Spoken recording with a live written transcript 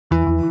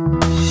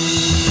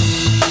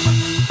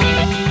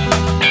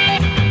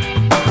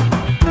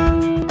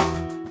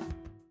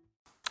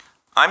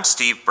I'm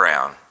Steve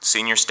Brown,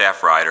 Senior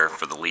Staff Writer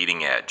for The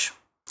Leading Edge.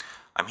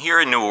 I'm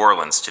here in New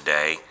Orleans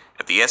today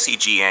at the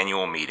SEG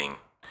annual meeting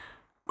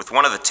with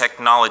one of the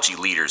technology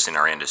leaders in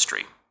our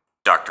industry,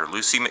 Dr.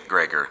 Lucy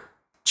MacGregor,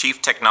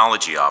 Chief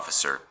Technology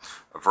Officer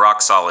of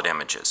Rock Solid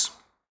Images.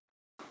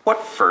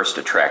 What first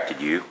attracted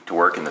you to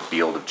work in the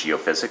field of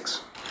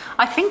geophysics?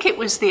 I think it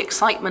was the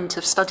excitement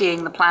of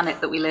studying the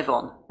planet that we live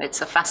on.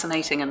 It's a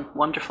fascinating and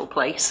wonderful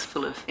place,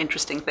 full of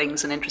interesting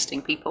things and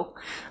interesting people,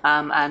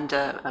 and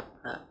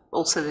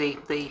also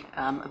the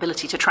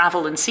ability to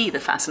travel and see the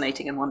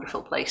fascinating and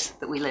wonderful place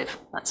that we live.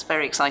 That's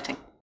very exciting.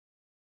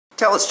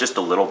 Tell us just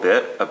a little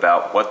bit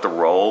about what the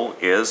role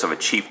is of a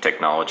Chief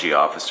Technology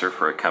Officer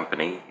for a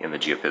company in the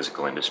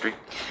geophysical industry.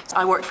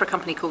 I work for a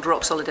company called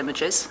Rock Solid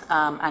Images,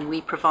 and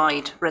we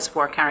provide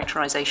reservoir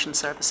characterization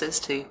services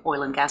to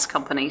oil and gas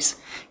companies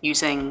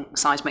using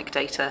seismic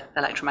data,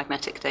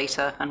 electromagnetic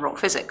data, and rock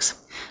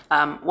physics.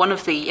 One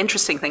of the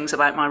interesting things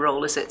about my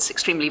role is it's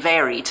extremely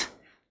varied.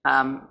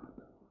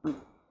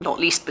 Not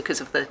least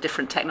because of the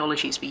different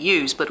technologies we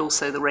use, but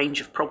also the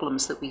range of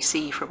problems that we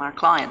see from our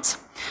clients.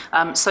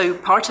 So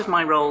part of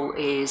my role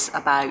is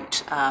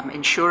about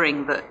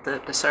ensuring that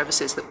the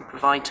services that we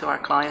provide to our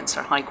clients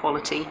are high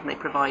quality, and they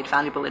provide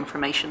valuable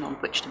information on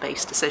which to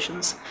base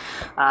decisions.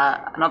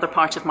 Another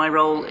part of my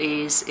role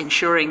is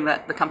ensuring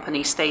that the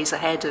company stays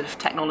ahead of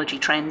technology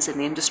trends in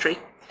the industry,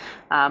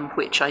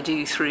 which I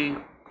do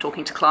through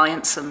talking to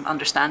clients and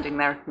understanding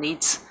their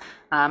needs.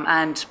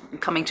 And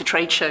coming to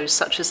trade shows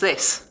such as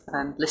this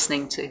and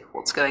listening to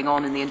what's going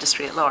on in the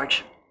industry at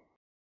large.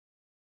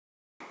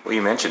 Well,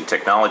 you mentioned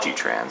technology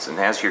trends, and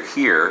as you're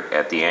here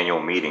at the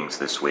annual meetings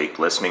this week,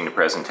 listening to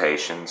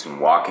presentations and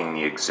walking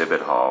the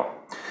exhibit hall,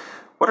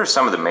 what are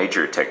some of the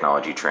major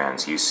technology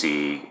trends you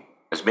see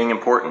as being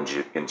important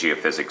in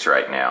geophysics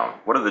right now?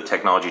 What are the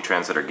technology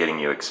trends that are getting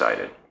you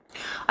excited?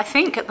 I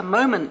think at the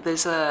moment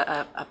there's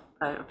a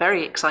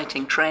very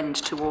exciting trend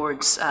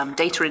towards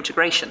data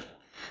integration.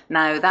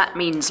 Now, that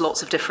means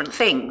lots of different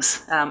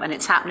things, and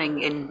it's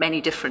happening in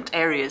many different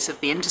areas of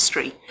the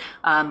industry.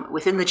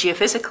 Within the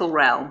geophysical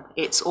realm,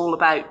 it's all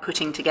about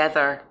putting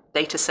together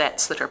data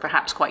sets that are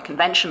perhaps quite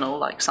conventional,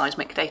 like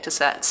seismic data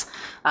sets,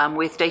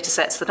 with data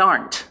sets that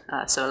aren't.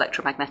 So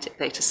electromagnetic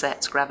data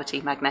sets,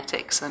 gravity,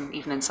 magnetics, and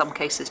even in some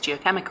cases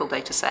geochemical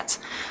data sets.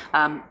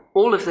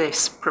 All of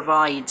this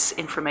provides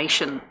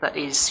information that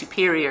is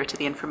superior to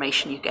the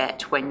information you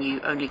get when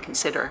you only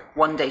consider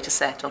one data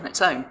set on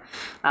its own.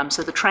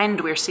 So the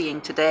trend we're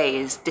seeing today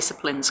is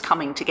disciplines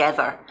coming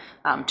together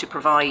to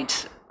provide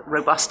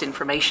robust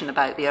information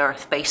about the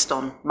Earth based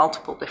on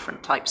multiple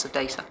different types of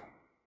data.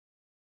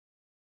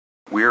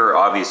 We're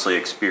obviously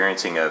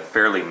experiencing a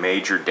fairly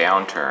major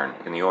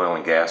downturn in the oil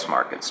and gas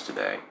markets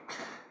today.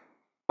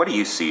 What do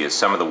you see as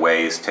some of the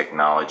ways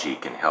technology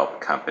can help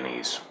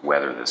companies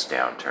weather this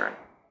downturn?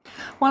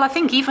 Well, I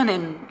think even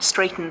in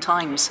straitened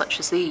times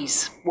such as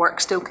these, work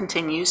still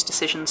continues,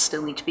 decisions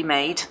still need to be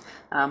made,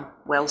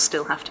 wells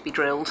still have to be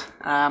drilled,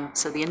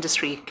 so the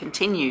industry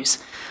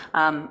continues.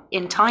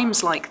 In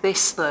times like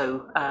this,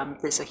 though,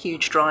 there's a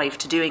huge drive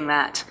to doing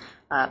that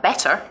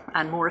better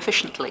and more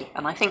efficiently.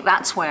 And I think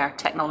that's where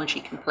technology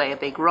can play a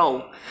big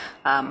role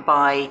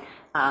by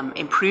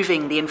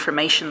improving the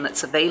information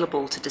that's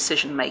available to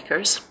decision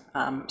makers.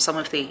 Some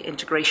of the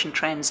integration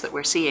trends that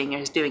we're seeing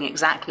is doing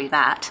exactly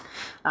that,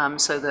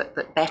 so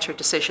that better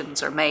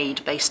decisions are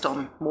made based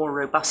on more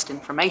robust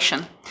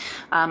information.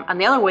 And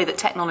the other way that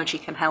technology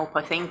can help,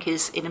 I think,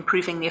 is in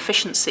improving the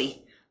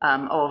efficiency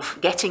of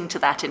getting to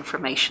that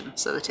information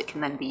so that it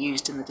can then be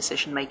used in the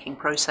decision-making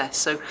process.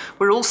 So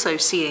we're also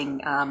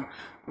seeing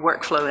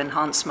workflow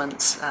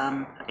enhancements,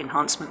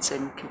 enhancements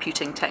in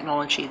computing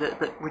technology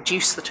that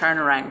reduce the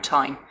turnaround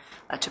time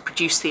to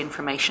produce the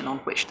information on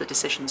which the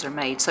decisions are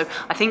made. So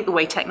I think the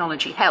way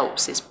technology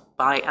helps is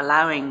by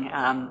allowing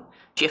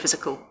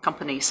geophysical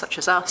companies such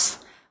as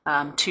us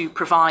to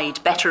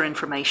provide better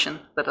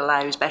information that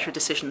allows better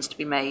decisions to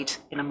be made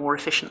in a more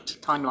efficient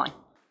timeline.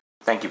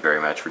 Thank you very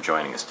much for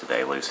joining us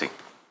today, Lucy.